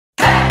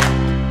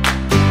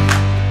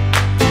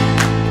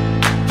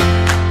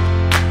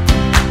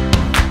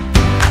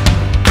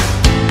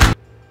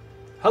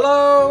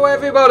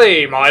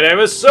everybody, my name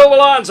is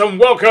Silverlance and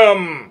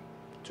welcome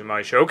to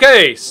my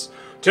showcase.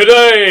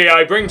 Today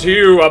I bring to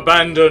you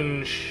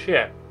Abandoned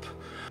Ship.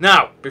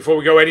 Now, before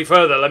we go any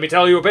further, let me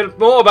tell you a bit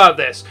more about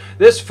this.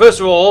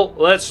 First of all,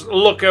 let's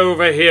look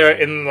over here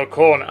in the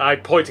corner. I'm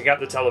pointing at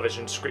the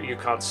television screen, you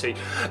can't see.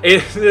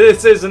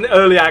 This is an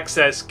early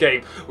access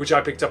game, which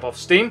I picked up off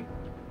Steam,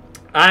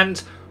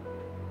 and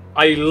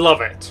I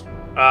love it.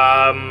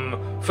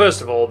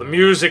 First of all, the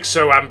music's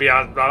so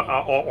ambient.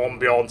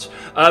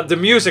 The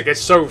music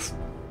is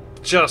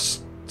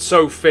just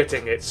so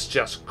fitting. It's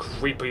just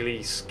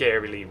creepily,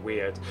 scarily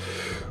weird.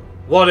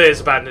 What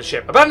is Abandoned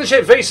Ship? Abandoned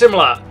Ship, very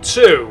similar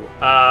to,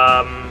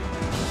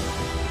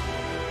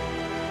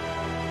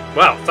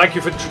 well, thank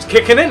you for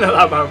kicking in at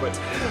that moment.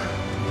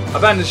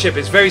 Abandoned Ship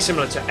is very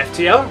similar to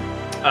FTL,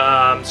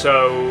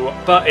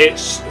 but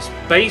it's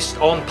based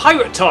on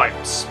pirate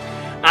types,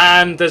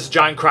 and there's a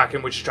giant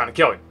kraken which is trying to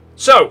kill him.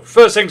 So,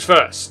 first things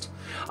first.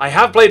 I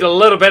have played a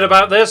little bit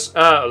about this.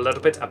 I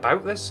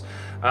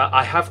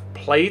have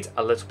played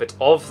a little bit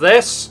of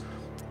this.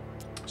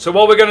 So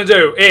what we're going to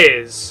do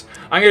is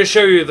I'm going to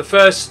show you the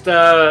first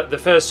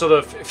sort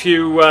of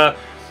few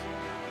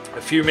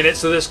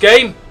minutes of this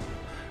game,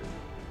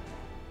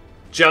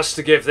 just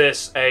to give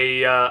this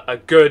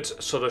a good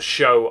sort of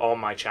show on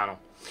my channel.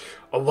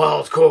 A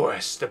wild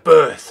chorus, the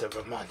birth of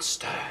a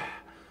monster.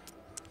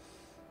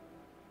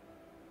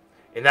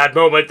 In that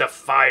moment, the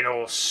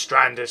final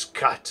strand is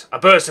cut. A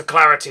burst of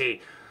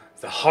clarity.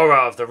 The horror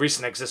of the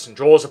recent existence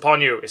draws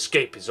upon you.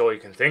 Escape is all you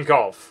can think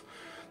of.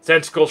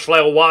 Tentacles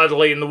flail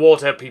wildly in the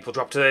water. People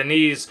drop to their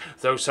knees,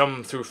 though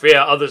some through fear,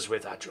 others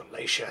with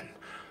adulation.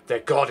 Their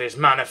god is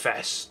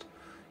manifest.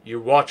 You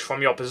watch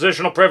from your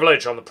position of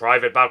privilege on the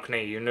private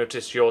balcony. You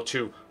notice your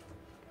two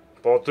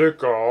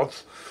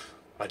bodyguards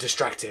are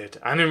distracted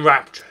and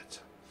enraptured.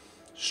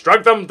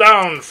 Strike them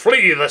down.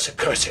 Flee this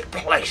accursed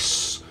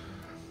place.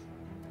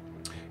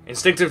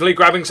 Instinctively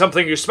grabbing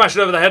something, you smash it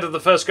over the head of the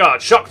first guard.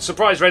 Shocked,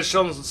 surprise registers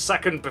on the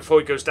second before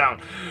he goes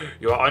down.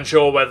 You are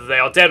unsure whether they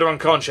are dead or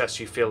unconscious.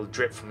 You feel a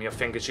drip from your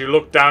fingers. You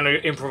look down at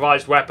your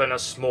improvised weapon, a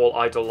small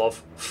idol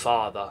of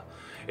father.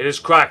 It is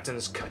cracked and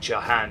has cut your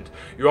hand.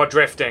 You are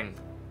drifting,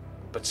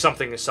 but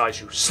something inside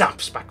you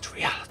snaps back to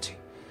reality.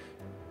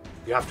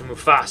 You have to move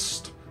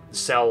fast. The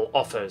cell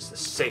offers the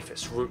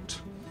safest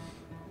route.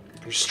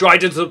 You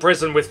stride into the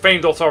prison with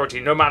feigned authority,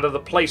 no matter the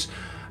place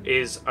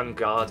is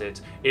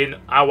unguarded. In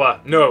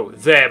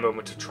their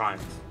moment of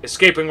triumph.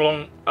 Escaping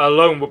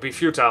alone would be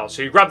futile,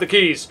 so you grab the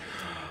keys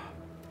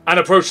and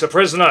approach the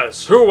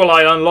prisoners. Who will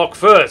I unlock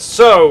first?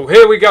 So,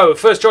 here we go. The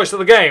first choice of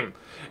the game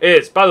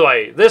is, by the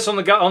way, this on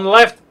the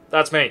left,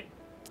 that's me.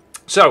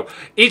 So,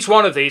 each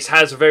one of these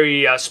has a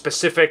very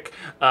specific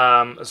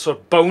sort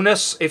of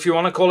bonus, if you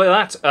want to call it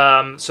that.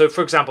 So,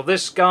 for example,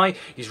 this guy,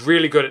 he's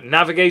really good at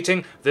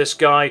navigating. This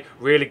guy,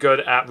 really good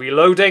at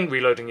reloading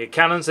your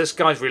cannons. This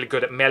guy's really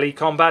good at melee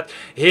combat.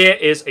 Here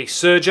is a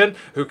surgeon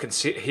who can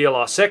heal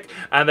our sick.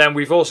 And then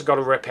we've also got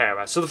a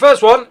repairer. So, the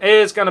first one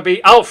is going to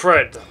be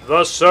Alfred,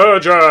 the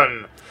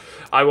surgeon.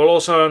 I will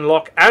also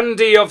unlock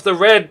Andy of the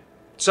red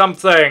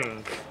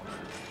something.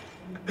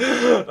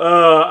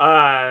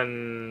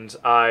 And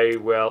I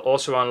will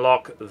also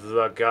unlock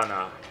the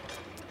gunner.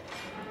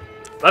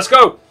 Let's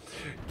go!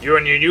 You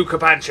and your new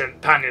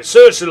companion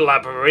search the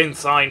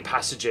labyrinthine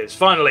passages.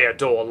 Finally, a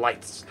door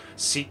light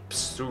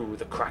seeps through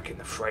the crack in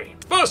the frame.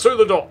 Burst through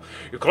the door.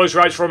 You close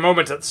your eyes for a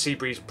moment as the sea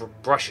breeze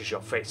brushes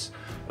your face.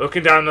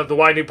 Looking down at the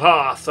winding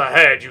path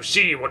ahead, you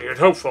see what you had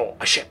hoped for.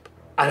 A ship.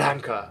 An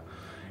anchor.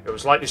 It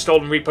was likely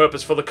stolen and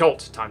repurposed for the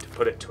cult. Time to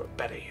put it to a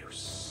better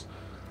use.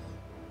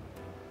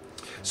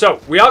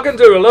 So, we are going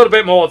to do a little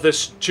bit more of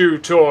this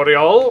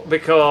tutorial,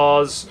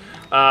 because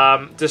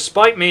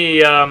despite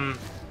me already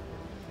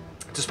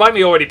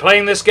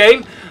playing this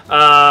game,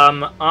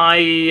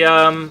 I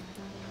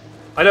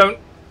don't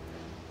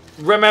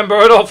remember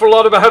an awful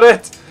lot about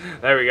it.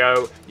 There we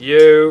go.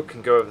 You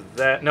can go over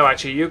there. No,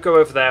 actually, you go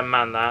over there and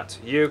man that.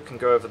 You can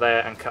go over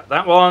there and cut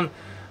that one.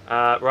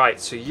 Right,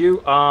 so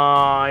you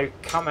are... I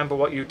can't remember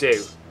what you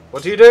do.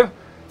 What do you do?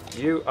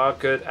 You are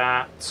good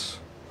at...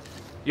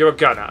 You're a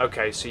gunner.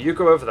 Okay, so you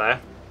go over there.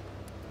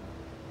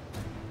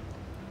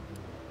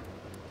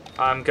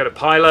 I'm going to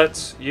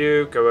pilot.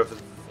 You go over...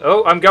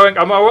 Oh, I'm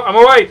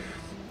away!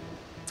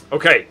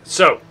 Okay,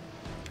 so...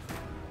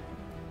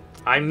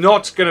 I'm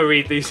not going to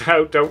read these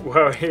out, don't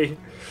worry.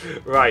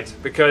 Right,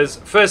 because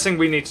first thing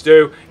we need to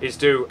do is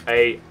do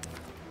a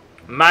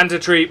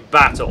mandatory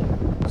battle.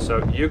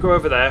 So you go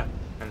over there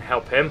and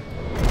help him.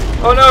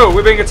 Oh no,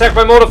 we're being attacked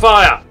by mortar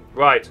fire!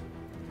 Right.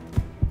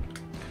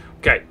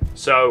 Okay,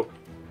 so...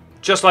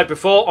 Just like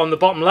before, on the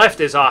bottom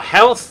left is our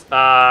health.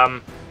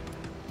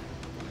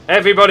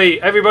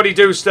 Everybody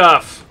do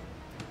stuff.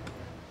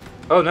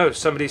 Oh no,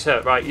 somebody's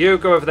hurt. Right, you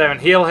go over there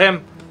and heal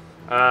him.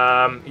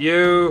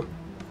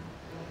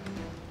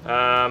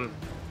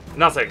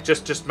 Nothing.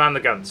 Just man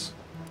the guns.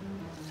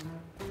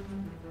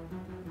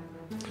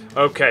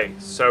 Okay,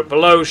 so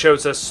below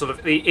shows us sort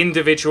of the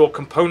individual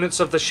components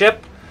of the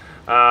ship.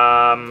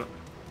 Oh,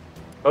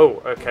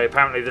 okay,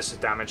 apparently this is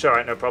damaged.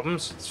 Alright, no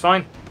problems. It's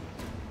fine.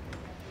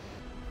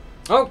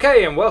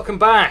 Okay, and welcome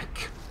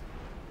back.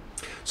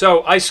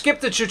 So I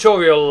skipped the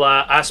tutorial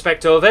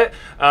aspect of it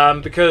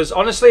because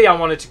honestly I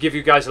wanted to give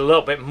you guys a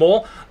little bit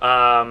more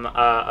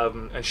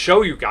and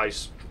show you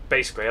guys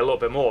basically a little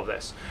bit more of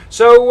this.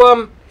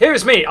 So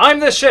here's me. I'm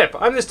this ship.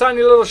 I'm this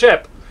tiny little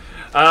ship.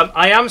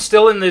 I am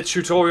still in the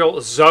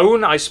tutorial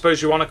zone, I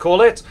suppose you want to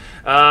call it.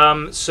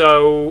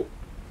 So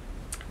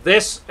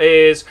this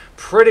is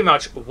pretty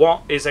much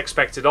what is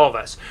expected of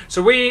us.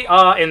 So we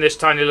are in this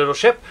tiny little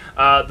ship.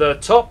 The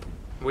top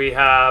we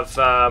have,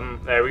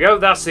 there we go,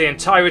 that's the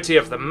entirety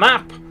of the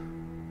map.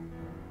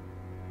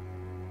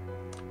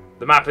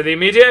 The map of the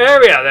immediate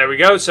area, there we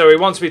go. So he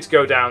wants me to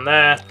go down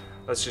there.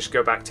 Let's just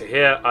go back to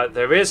here.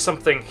 There is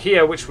something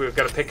here which we're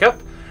going to pick up.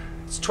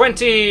 It's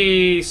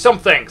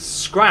 20-something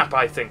scrap,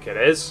 I think it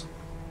is.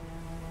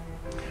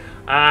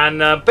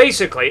 And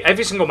basically,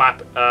 every single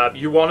map,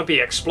 you want to be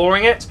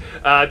exploring it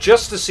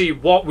just to see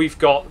what we've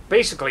got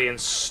basically in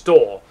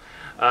store.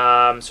 So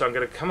I'm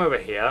going to come over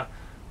here,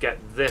 get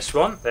this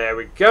one. There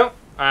we go.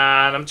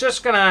 And I'm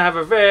just going to have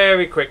a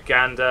very quick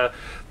gander.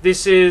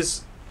 This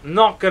is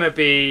not going to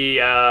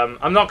be...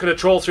 I'm not going to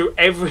troll through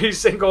every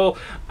single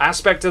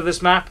aspect of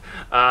this map.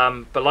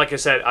 But like I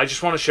said, I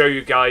just want to show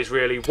you guys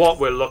really what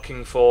we're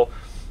looking for.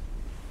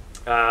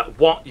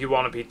 What you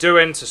want to be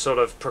doing to sort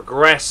of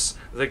progress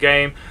the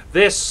game.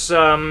 This,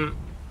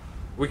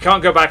 we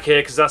can't go back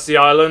here because that's the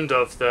island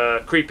of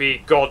the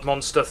creepy god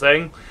monster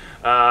thing.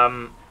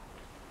 So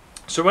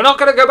we're not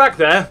going to go back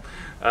there.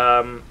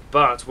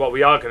 But what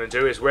we are going to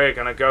do is we're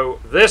going to go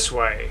this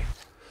way.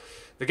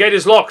 The gate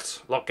is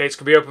locked. Locked gates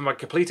can be opened by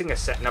completing a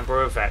set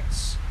number of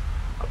events.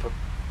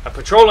 A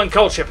patrol and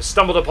cult ship has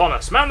stumbled upon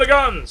us. Man the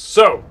guns!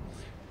 So,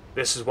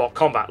 this is what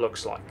combat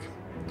looks like.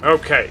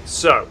 Okay,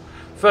 so,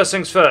 first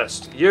things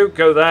first. You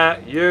go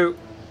there. You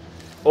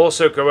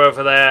also go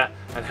over there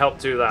and help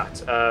do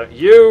that.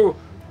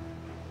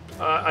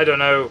 I don't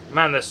know,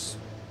 man this...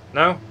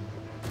 No?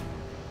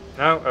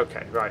 No?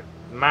 Okay, right.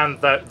 Man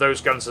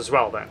those guns as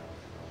well then.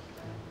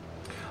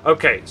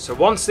 Okay, so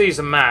once these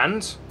are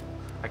manned,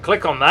 I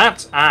click on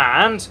that,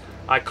 and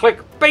I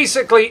click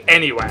basically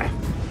anywhere.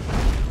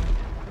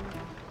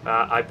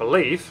 I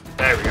believe.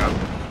 There we go.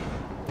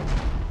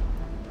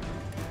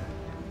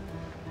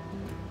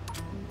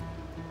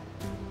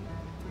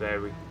 There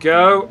we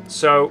go.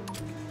 So,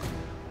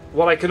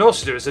 what I can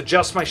also do is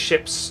adjust my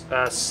ship's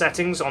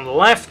settings on the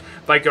left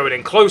by going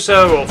in closer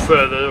or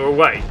further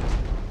away.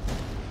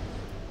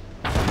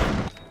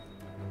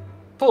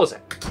 Pause it.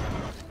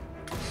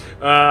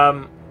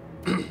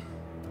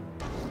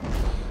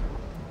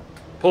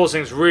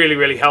 Pausing is really,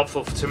 really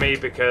helpful to me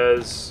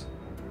because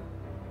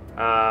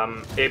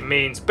it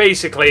means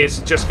basically it's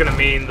just going to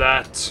mean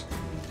that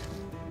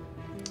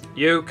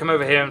you come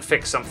over here and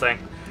fix something.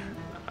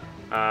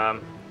 I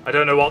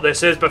don't know what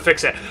this is, but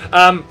fix it.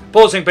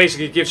 Pausing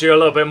basically gives you a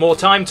little bit more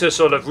time to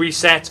sort of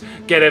reset,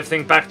 get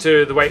everything back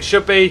to the way it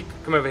should be.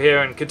 Come over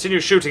here and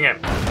continue shooting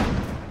him.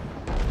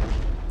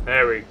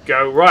 There we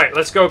go. Right,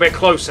 let's go a bit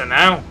closer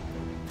now.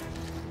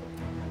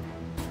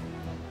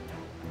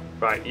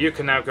 Right, you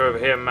can now go over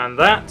here and man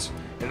that.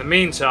 In the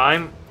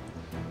meantime,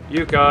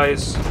 you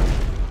guys...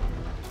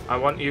 I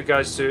want you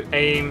guys to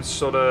aim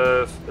sort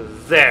of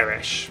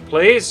there-ish,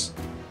 please.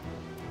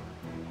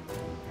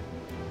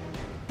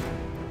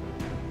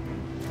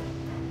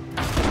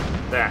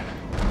 There.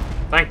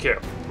 Thank you.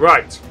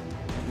 Right.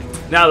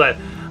 Now then,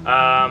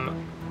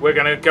 we're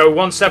going to go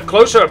one step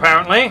closer,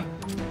 apparently.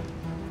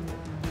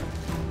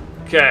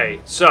 Okay,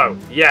 so,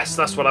 yes,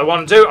 that's what I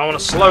want to do. I want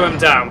to slow him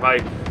down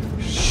by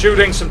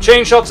shooting some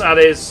chain shots at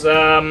his,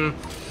 what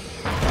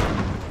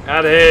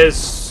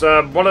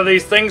are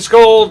these things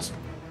called?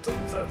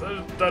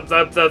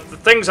 The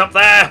things up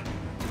there.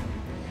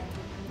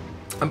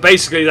 And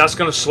basically that's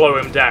going to slow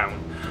him down.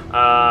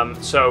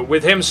 So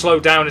with him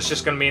slowed down, it's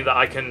just going to mean that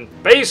I can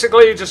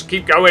basically just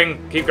keep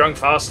going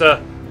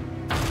faster.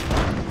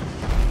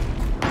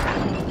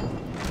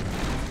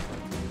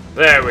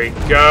 There we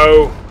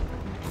go.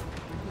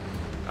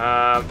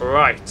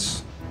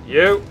 Right.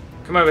 You,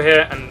 come over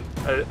here and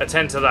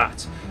attend to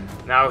that.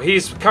 Now,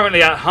 he's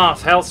currently at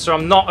half health, so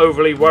I'm not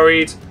overly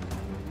worried.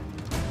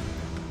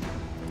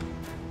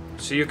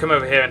 So you come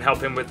over here and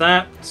help him with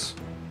that.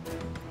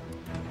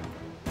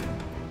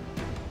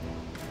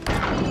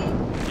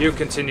 You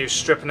continue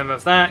stripping him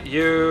of that.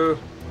 You...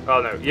 Oh,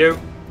 no. You.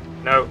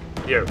 No.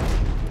 You.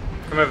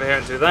 Come over here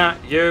and do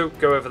that. You.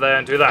 Go over there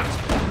and do that.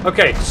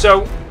 Okay,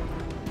 so...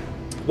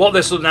 What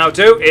this will now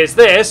do is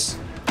this...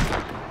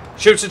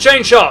 Shoots a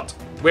chain shot,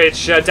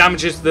 which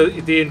damages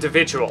the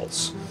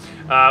individuals.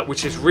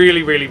 Which is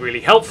really, really,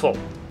 really helpful.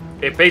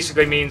 It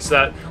basically means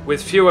that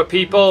with fewer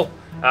people...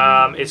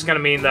 it's going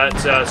to mean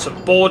that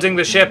some boarding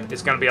the ship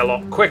is going to be a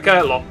lot quicker,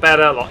 a lot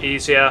better, a lot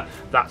easier,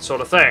 that sort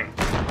of thing.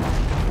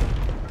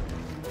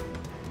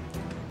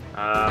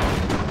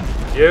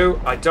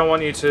 I don't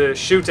want you to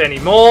shoot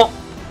anymore.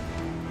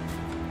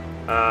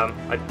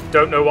 I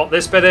don't know what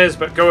this bit is,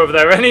 but go over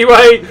there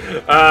anyway.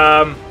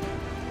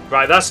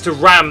 Right, that's to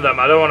ram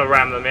them. I don't want to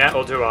ram them yet,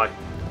 or do I?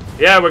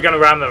 Yeah, we're going to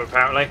ram them,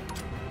 apparently.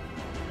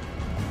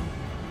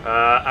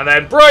 And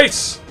then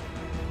brace!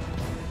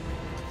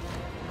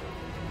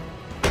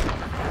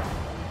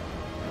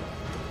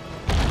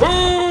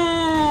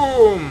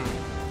 Boom!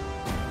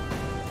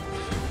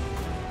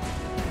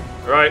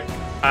 Right,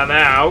 and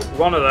now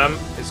one of them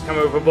is come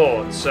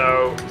overboard,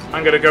 so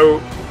I'm gonna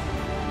go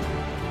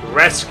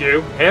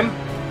rescue him.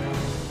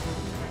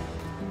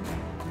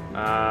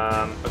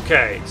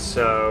 Okay,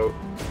 so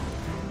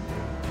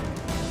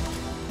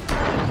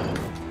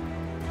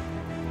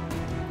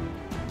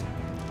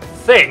I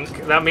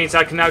think that means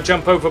I can now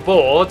jump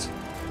overboard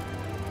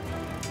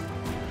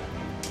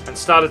and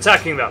start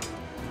attacking them.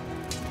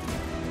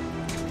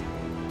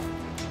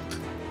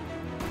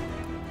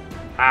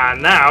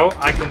 And now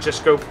I can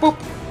just go boop.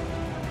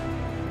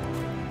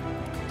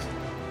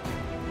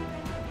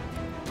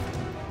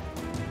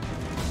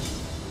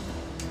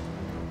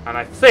 And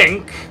I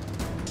think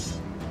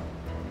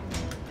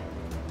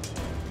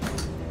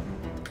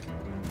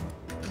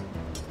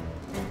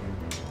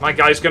my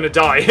guy's gonna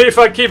die if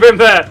I keep him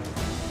there.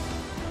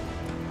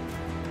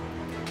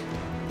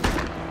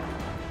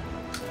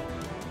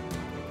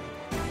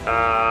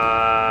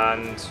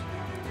 And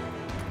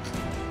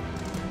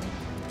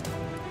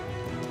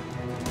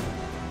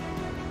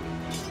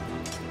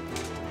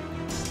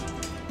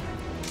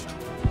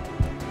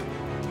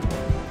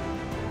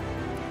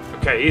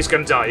okay, he's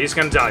gonna die. He's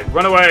gonna die.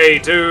 Run away,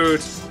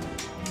 dude.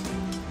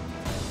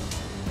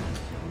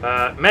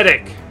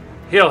 Medic,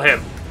 heal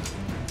him.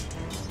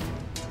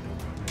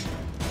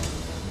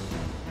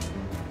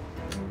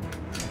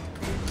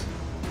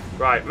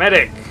 Right,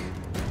 medic.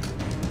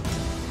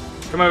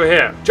 Come over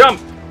here. Jump!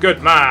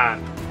 Good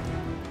man.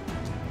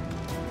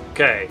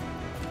 Okay.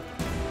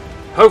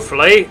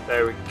 Hopefully,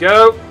 there we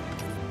go.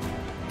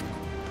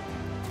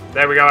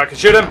 There we go, I can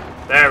shoot him.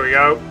 There we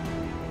go.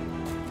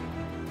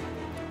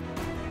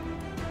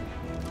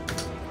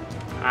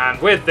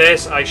 And with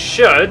this, I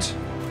should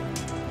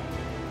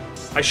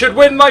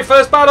win my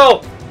first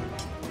battle!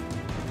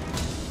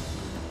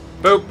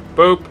 Boop,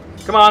 boop.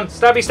 Come on,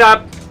 stabby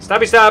stab.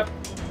 Stabby stab.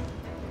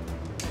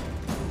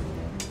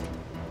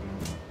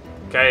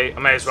 Okay, I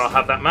may as well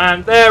have that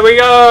man. There we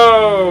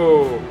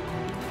go!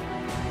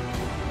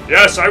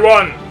 Yes, I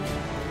won!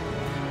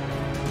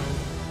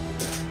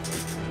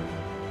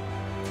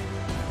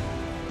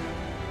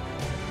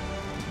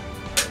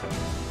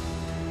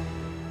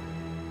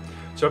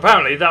 So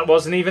apparently that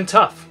wasn't even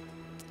tough.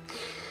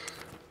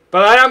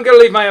 But I am going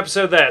to leave my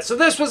episode there. So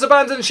this was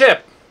Abandoned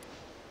Ship.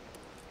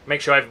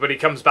 Make sure everybody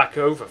comes back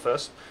over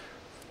first.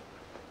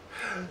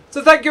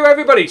 So thank you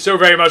everybody so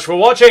very much for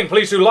watching.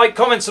 Please do like,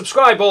 comment,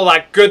 subscribe, all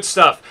that good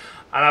stuff.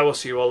 And I will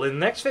see you all in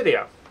the next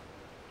video.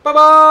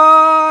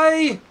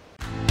 Bye-bye!